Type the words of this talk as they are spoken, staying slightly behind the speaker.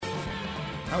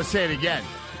I would say it again.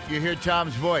 You hear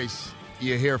Tom's voice,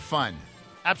 you hear fun.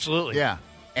 Absolutely. Yeah.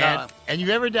 And you've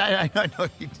ever done, I know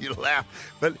you laugh,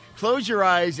 but close your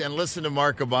eyes and listen to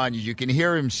Mark Abanya. You can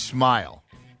hear him smile.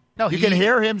 No, you can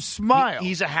hear him smile.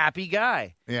 He's a happy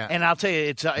guy. Yeah. And I'll tell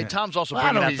you, Tom's also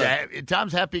bringing out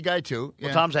Tom's a happy guy, too.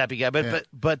 Well, Tom's a happy guy,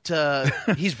 but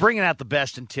he's bringing out the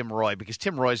best in Tim Roy because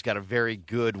Tim Roy's got a very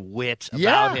good wit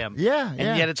about him. Yeah,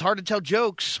 And yet it's hard to tell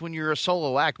jokes when you're a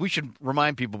solo act. We should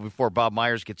remind people before Bob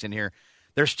Myers gets in here,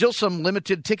 there's still some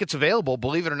limited tickets available,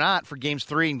 believe it or not, for Games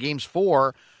 3 and Games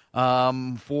 4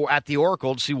 at the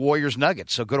Oracle to see Warriors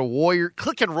Nuggets. So go to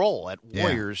click and roll at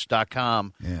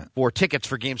Warriors.com for tickets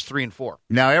for Games 3 and 4.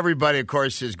 Now, everybody, of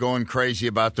course, is going crazy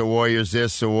about the Warriors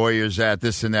this, the Warriors that,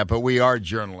 this and that, but we are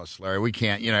journalists, Larry. We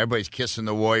can't, everybody's kissing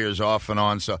the Warriors off and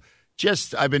on. So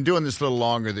I've been doing this a little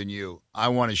longer than you. I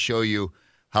want to show you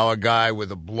how a guy with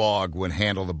a blog would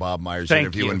handle the Bob Myers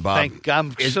interview. You. And Bob,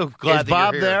 I'm so glad is that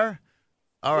Bob you're here. there?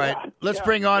 All right, let's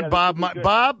bring on Bob.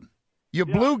 Bob, you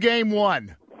blew game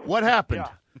one. What happened?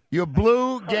 You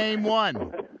blew game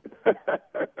one.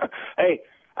 Hey,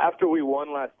 after we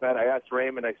won last night, I asked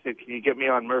Raymond, I said, can you get me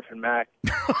on Murph and Mac?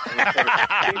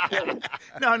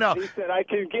 No. He said, I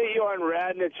can get you on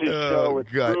Radnich's show with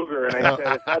Kruger. And I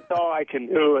said, if that's all I can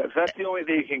do, if that's the only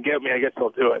thing you can get me, I guess I'll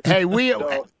do it. Hey,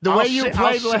 the way you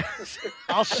played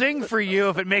I'll sing for you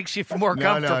if it makes you more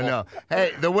comfortable. No.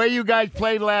 Hey, the way you guys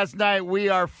played last night, we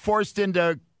are forced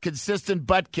into consistent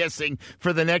butt kissing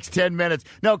for the next 10 minutes.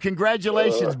 No,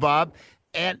 congratulations, Bob.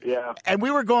 And we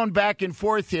were going back and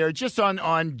forth here just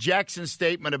on Jackson's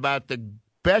statement about the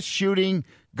best shooting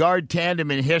guard tandem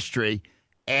in history.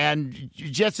 And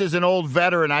just as an old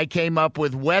veteran, I came up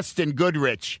with West and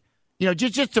Goodrich.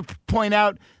 Just to point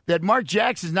out that Mark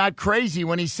Jackson's not crazy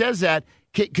when he says that.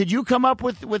 Could you come up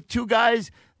with two guys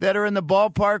that are in the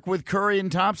ballpark with Curry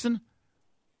and Thompson?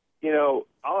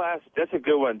 I'll ask. That's a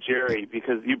good one, Jerry,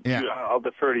 because I'll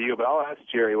defer to you, but I'll ask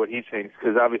Jerry what he thinks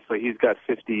because obviously he's got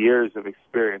 50 years of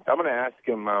experience. I'm going to ask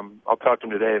him. I'll talk to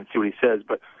him today and see what he says.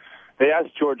 But they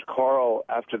asked George Karl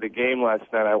after the game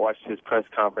last night. I watched his press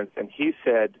conference, and he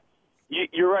said,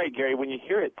 "You're right, Gary. When you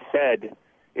hear it said,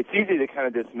 it's easy to kind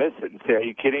of dismiss it and say, are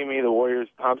you kidding me? The Warriors,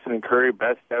 Thompson and Curry,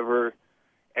 best ever."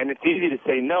 And it's easy to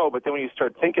say no, but then when you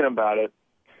start thinking about it,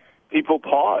 people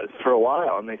pause for a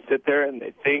while, and they sit there and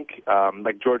they think,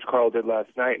 like George Karl did last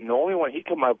night. And the only one he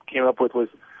came up with was,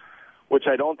 which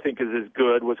I don't think is as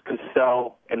good, was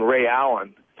Cassell and Ray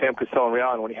Allen, Sam Cassell and Ray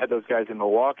Allen, when he had those guys in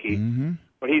Milwaukee. Mm-hmm.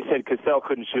 But he said Cassell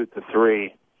couldn't shoot the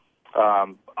three.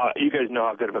 You guys know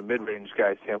how good of a mid-range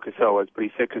guy Sam Cassell was, but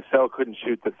he said Cassell couldn't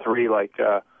shoot the three like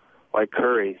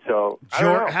Curry. So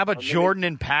how about Jordan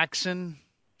and Paxson?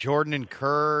 Jordan and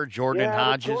Kerr, Jordan and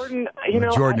Hodges. Jordan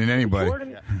and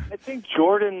anybody. I think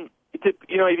Jordan. It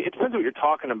depends what you're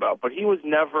talking about. But he was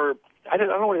never. I don't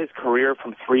know what his career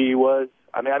from three was.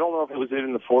 I mean, I don't know if it was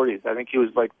in the 40s. I think he was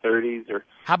like 30s or.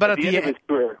 How about at the end of his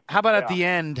career? How about at the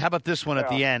end? How about this one at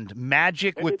the end?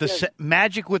 Magic with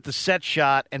the set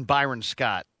shot and Byron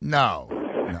Scott. No.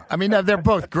 I mean, they're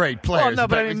both great players. Well, no,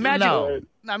 but I mean, Magic. No.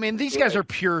 I mean, these guys are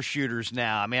pure shooters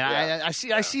now. I mean, I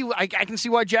can see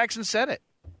why Jackson said it.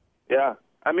 Yeah,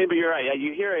 I mean, but you're right. Yeah,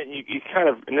 you hear it, and you kind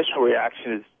of initial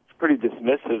reaction is pretty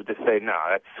dismissive to say, "No,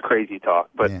 that's crazy talk."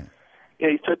 But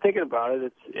you start thinking about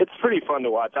it. It's pretty fun to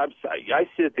watch. I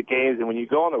sit at the games, and when you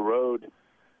go on the road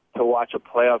to watch a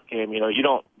playoff game, you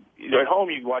don't. At home,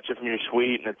 you watch it from your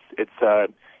suite, and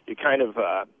it's you kind of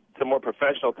it's a more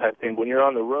professional type thing. When you're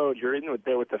on the road, you're in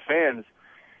there with the fans,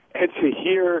 and to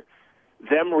hear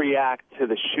them react to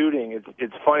the shooting,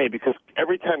 it's funny because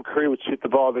every time Curry would shoot the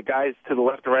ball, the guys to the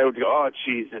left and right would go, "Oh,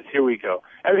 Jesus, here we go."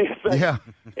 I mean, it's like,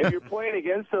 if you're playing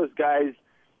against those guys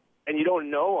and you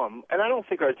don't know them, and I don't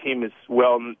think our team is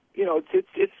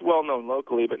it's well known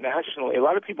locally, but nationally, a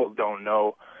lot of people don't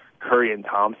know Curry and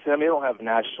Thompson. I mean, they don't have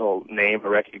national name or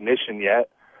recognition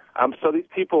yet. So these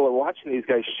people are watching these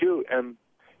guys shoot, and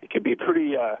it could be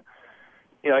pretty.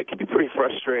 It can be pretty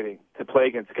frustrating to play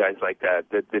against guys like that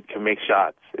can make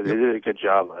shots. They did a good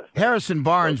job last night. Harrison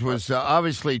Barnes was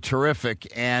obviously terrific,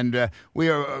 and we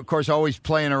are, of course, always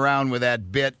playing around with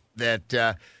that bit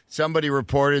that somebody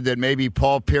reported that maybe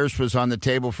Paul Pierce was on the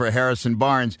table for Harrison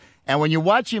Barnes. And when you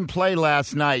watch him play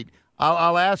last night,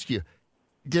 I'll ask you,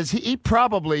 he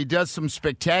probably does some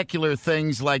spectacular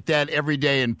things like that every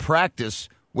day in practice,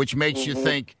 which makes you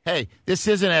think, hey, this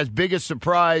isn't as big a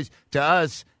surprise to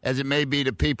us as it may be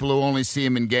to people who only see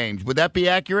him in games. Would that be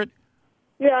accurate?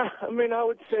 Yeah, I mean, I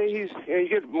would say you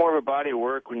get more of a body of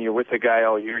work when you're with a guy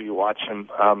all year. You watch him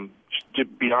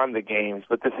beyond the games.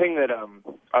 But the thing that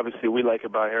obviously we like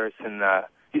about Harrison,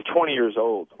 he's 20 years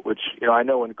old, which, I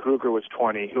know when Kruger was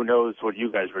 20, who knows what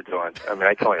you guys were doing. I mean,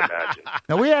 I can only imagine.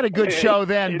 Now, we had a good show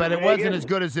then, but it wasn't as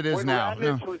good as it is when now.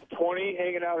 Radnich was 20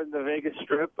 hanging out in the Vegas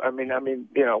Strip,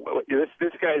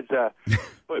 this guy's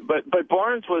but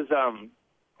Barnes was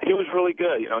he was really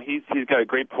good. He's got a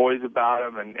great poise about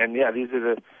him, and this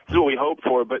is what we hoped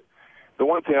for. But the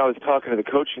one thing I was talking to the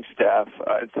coaching staff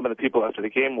and some of the people after the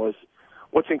game was,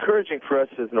 what's encouraging for us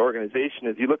as an organization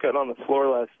is you look out on the floor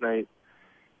last night,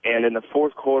 and in the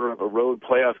fourth quarter of a road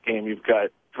playoff game, you've got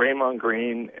Draymond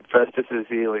Green, Festus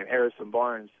Ezeli, and Harrison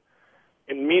Barnes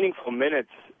in meaningful minutes.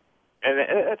 And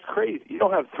that's crazy. You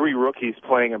don't have three rookies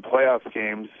playing in playoff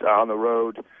games on the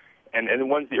road and the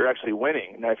ones that you're actually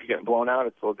winning. Now, if you're getting blown out,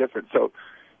 it's a little different. So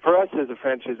for us as a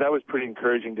franchise, that was pretty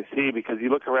encouraging to see because you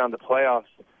look around the playoffs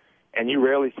and you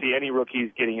rarely see any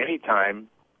rookies getting any time.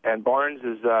 And Barnes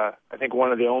is, I think,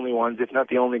 one of the only ones, if not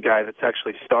the only guy, that's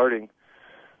actually starting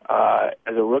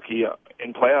as a rookie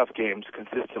in playoff games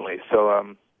consistently.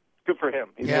 So good for him.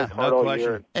 He's worked hard all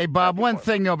year. Hey, Bob, one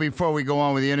thing, though, before we go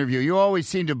on with the interview. You always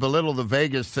seem to belittle the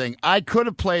Vegas thing. I could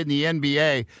have played in the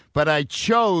NBA, but I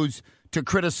chose to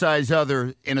criticize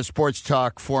other in a sports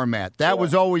talk format. That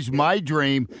was always my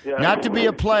dream, not to be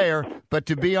a player, but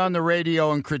to be on the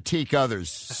radio and critique others.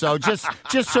 So just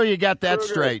so you got that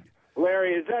straight.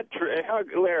 Larry, is that true?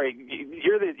 Larry,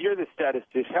 you're the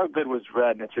statistician. How good was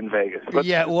Radnich in Vegas?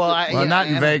 Not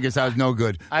in Vegas. I was no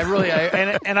good.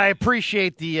 I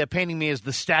appreciate the painting me as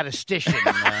the statistician.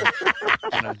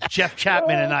 Jeff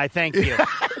Chapman and I, thank you.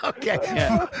 Okay.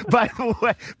 Yeah.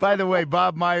 By the way,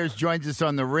 Bob Myers joins us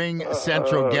on the Ring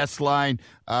Central guest line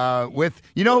with,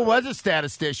 who was a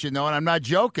statistician, though, and I'm not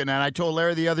joking, and I told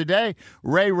Larry the other day,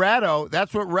 Ray Ratto,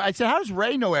 that's what I said, how does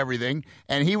Ray know everything?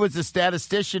 And he was a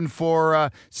statistician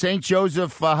for St.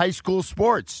 Joseph High School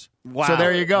sports. Wow. So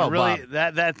there you go, really,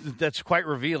 Bob. That's quite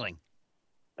revealing.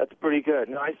 That's pretty good.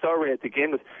 No, I saw Ray at the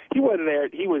game. He wasn't there.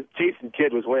 Jason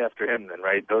Kidd was way after him then,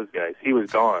 right? Those guys. He was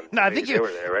gone. No, I think they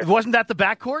were there, right? Wasn't that the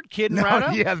backcourt, Kidd and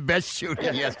Ratto? Yeah, the best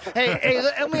shooting, yes. Hey,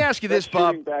 let me ask you this,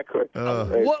 Bob. Backcourt.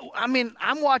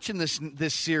 I'm watching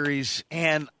this series,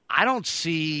 and I don't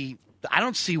see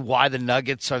why the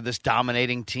Nuggets are this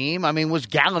dominating team. I mean, was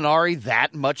Gallinari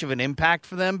that much of an impact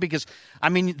for them? Because,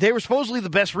 they were supposedly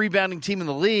the best rebounding team in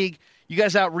the league. You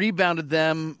guys out-rebounded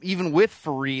them, even with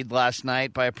Fareed last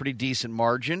night, by a pretty decent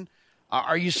margin.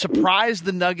 Are you surprised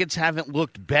the Nuggets haven't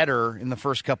looked better in the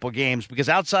first couple of games? Because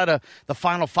outside of the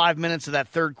final 5 minutes of that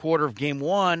third quarter of Game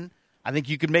 1, I think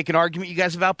you could make an argument you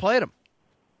guys have outplayed them.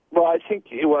 Well, I think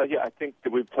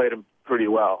that we've played them pretty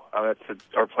well.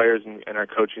 Our players and our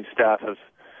coaching staff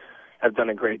have done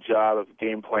a great job of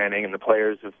game planning, and the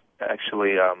players have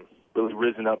actually really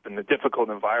risen up in the difficult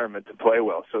environment to play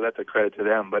well. So that's a credit to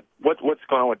them. But what's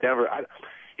going on with Denver?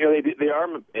 They are.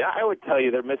 I would tell you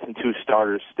they're missing two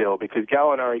starters still because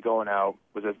Gallinari going out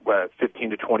was a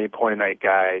 15 to 20 point a night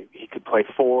guy. He could play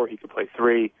 4, he could play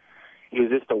 3. He was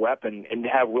just a weapon. And to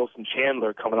have Wilson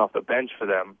Chandler coming off the bench for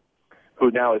them, who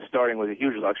now is starting, was a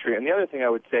huge luxury. And the other thing I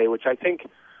would say, which I think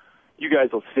you guys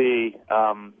will see,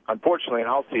 unfortunately, and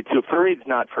I'll see too, Fareed's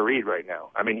not Fareed right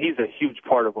now. He's a huge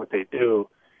part of what they do.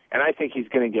 And I think he's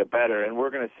going to get better, and we're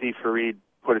going to see Fareed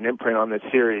put an imprint on this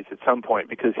series at some point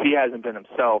because he hasn't been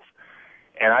himself.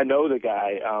 And I know the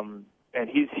guy, and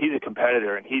he's a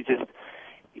competitor, and he's just,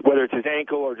 whether it's his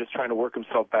ankle or just trying to work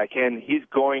himself back in, he's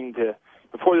going to,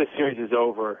 before this series is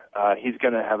over, he's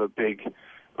going to have a big,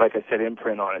 like I said,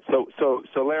 imprint on it. So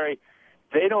Larry,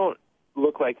 they don't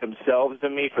look like themselves to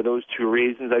me for those two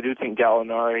reasons. I do think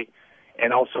Gallinari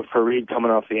and also Fareed coming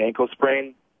off the ankle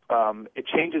sprain, it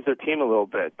changes their team a little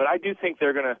bit. But I do think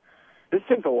they're going to – this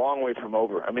thing's a long way from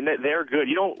over. They're good.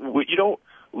 You don't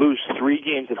lose 3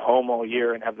 games at home all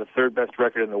year and have the third best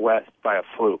record in the West by a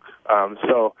fluke.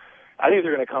 So I think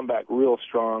they're going to come back real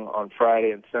strong on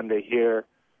Friday and Sunday here.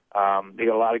 They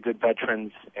got a lot of good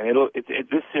veterans, and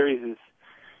this series is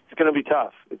it's going to be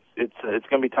tough. It's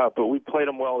going to be tough, but we played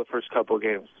them well the first couple of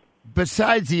games.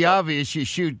 Besides the obvious, you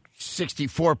shoot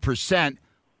 64%.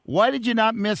 Why did you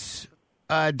not miss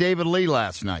David Lee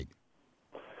last night?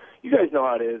 You guys know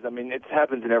how it is. It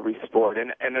happens in every sport,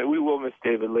 and we will miss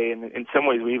David Lee, and in some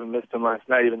ways we even missed him last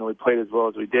night, even though we played as well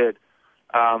as we did.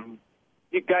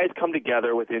 You guys come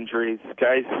together with injuries.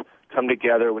 Guys come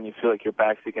together when you feel like your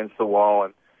back's against the wall,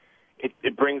 and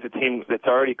it brings a team that's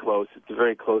already close. It's a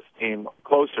very close team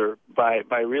closer by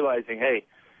realizing, hey,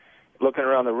 looking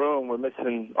around the room, we're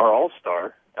missing our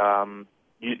all-star.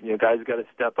 You guys got to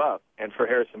step up. And for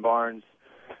Harrison Barnes,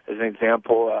 as an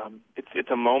example, it's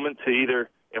a moment to either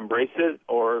embrace it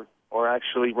or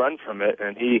actually run from it.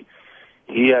 And he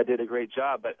did a great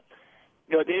job. But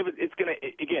David, it's going to,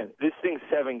 again, this thing's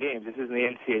 7 games. This isn't the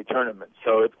NCAA tournament.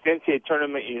 So if it's the NCAA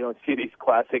tournament, you don't see these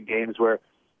classic games where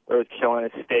Carolina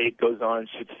State goes on and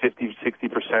shoots 50,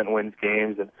 60%, wins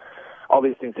games, and all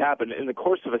these things happen. In the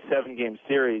course of a 7-game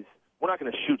series, we're not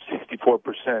going to shoot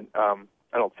 64%,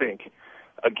 I don't think,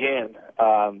 again.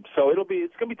 So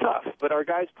it's going to be tough. But our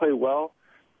guys play well.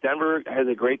 Denver has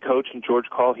a great coach in George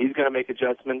Call. He's going to make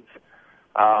adjustments.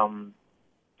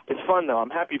 It's fun, though. I'm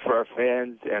happy for our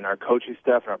fans and our coaching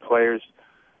staff and our players.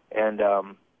 And,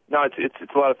 no, it's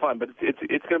a lot of fun, but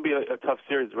it's going to be a tough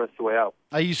series the rest of the way out.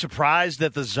 Are you surprised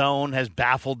that the zone has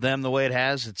baffled them the way it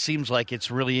has? It seems like it's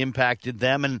really impacted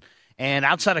them. And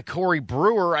outside of Corey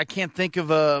Brewer, I can't think of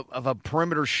a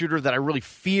perimeter shooter that I really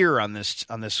fear on this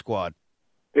squad.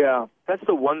 Yeah, that's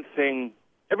the one thing.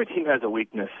 Every team has a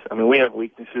weakness. I mean, we have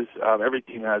weaknesses. Every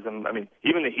team has them. I mean,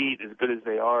 even the Heat, as good as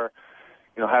they are,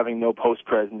 having no post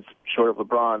presence short of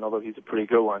LeBron, although he's a pretty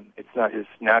good one, it's not his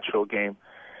natural game.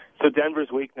 So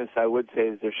Denver's weakness, I would say,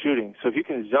 is their shooting. So if you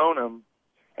can zone them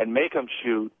and make them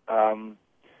shoot,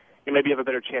 you maybe have a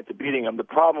better chance of beating them. The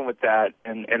problem with that,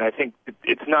 and I think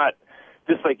it's not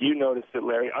just like you noticed it,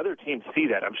 Larry, other teams see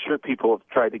that. I'm sure people have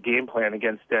tried to game plan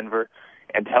against Denver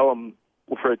and tell them,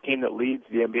 for a team that leads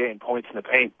the NBA in points in the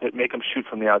paint, that make them shoot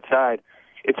from the outside.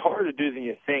 It's harder to do than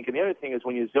you think. And the other thing is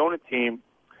when you zone a team,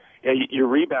 your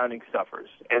rebounding suffers,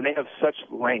 and they have such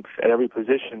length at every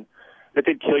position that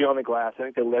they'd kill you on the glass. I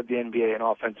think they led the NBA in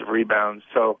offensive rebounds.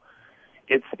 So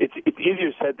it's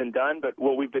easier said than done, but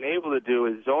what we've been able to do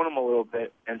is zone them a little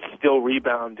bit and still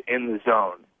rebound in the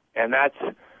zone. And that's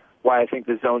why I think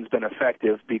the zone's been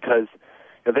effective, because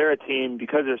they're a team,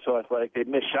 because they're so athletic, they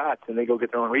miss shots and they go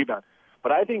get their own rebound.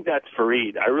 But I think that's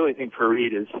Fareed. I really think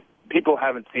Fareed is – people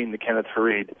haven't seen the Kenneth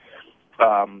Fareed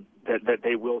that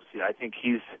they will see. I think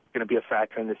he's going to be a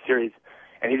factor in this series,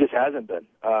 and he just hasn't been.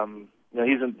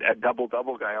 He's a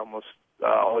double-double guy almost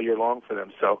all year long for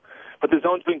them. So, but the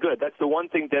zone's been good. That's the one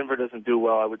thing Denver doesn't do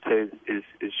well, I would say,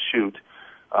 is shoot.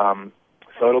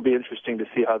 So it'll be interesting to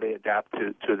see how they adapt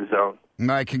to the zone. All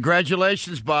right,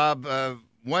 congratulations, Bob.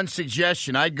 One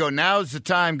suggestion, I'd go, now's the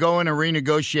time, go in and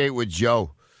renegotiate with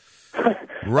Joe.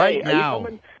 Right now.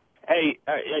 Hey,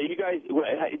 you guys,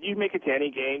 did you make it to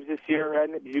any games this year?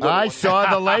 I saw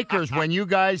the Lakers when you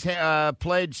guys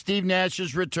played Steve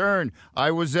Nash's return.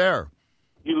 I was there.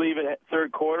 You leave it at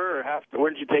third quarter or half?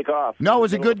 Where did you take off? No, it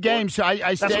was a good game. So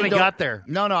I stayed. That's when he got there.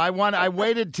 No, I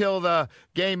waited till the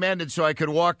game ended so I could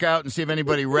walk out and see if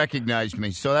anybody recognized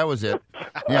me. So that was it.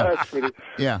 Yeah, that's pretty.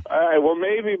 Yeah. All right. Well,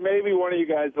 maybe one of you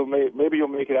guys maybe you'll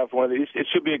make it out for one of these. It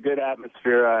should be a good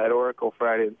atmosphere at Oracle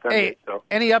Friday and Sunday. Hey, so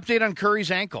any update on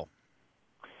Curry's ankle?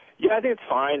 Yeah, I think it's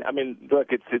fine. I mean, look,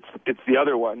 it's the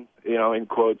other one, in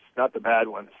quotes, not the bad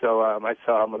one. So I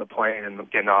saw him on the plane and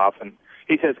getting off, and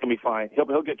he says it's gonna be fine.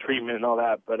 He'll get treatment and all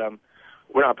that, but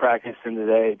we're not practicing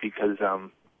today because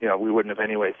we wouldn't have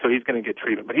anyway. So he's gonna get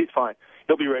treatment, but he's fine.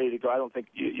 He'll be ready to go. I don't think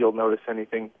you'll notice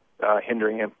anything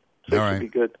hindering him. So all it right.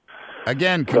 should be good.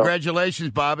 Again, congratulations,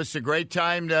 Bob. It's a great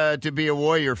time to be a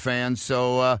Warrior fan.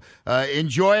 So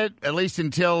enjoy it at least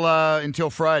until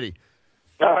Friday.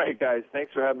 All right, guys.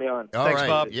 Thanks for having me on. Thanks,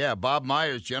 Bob. Yeah, Bob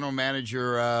Myers, general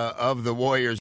manager of the Warriors.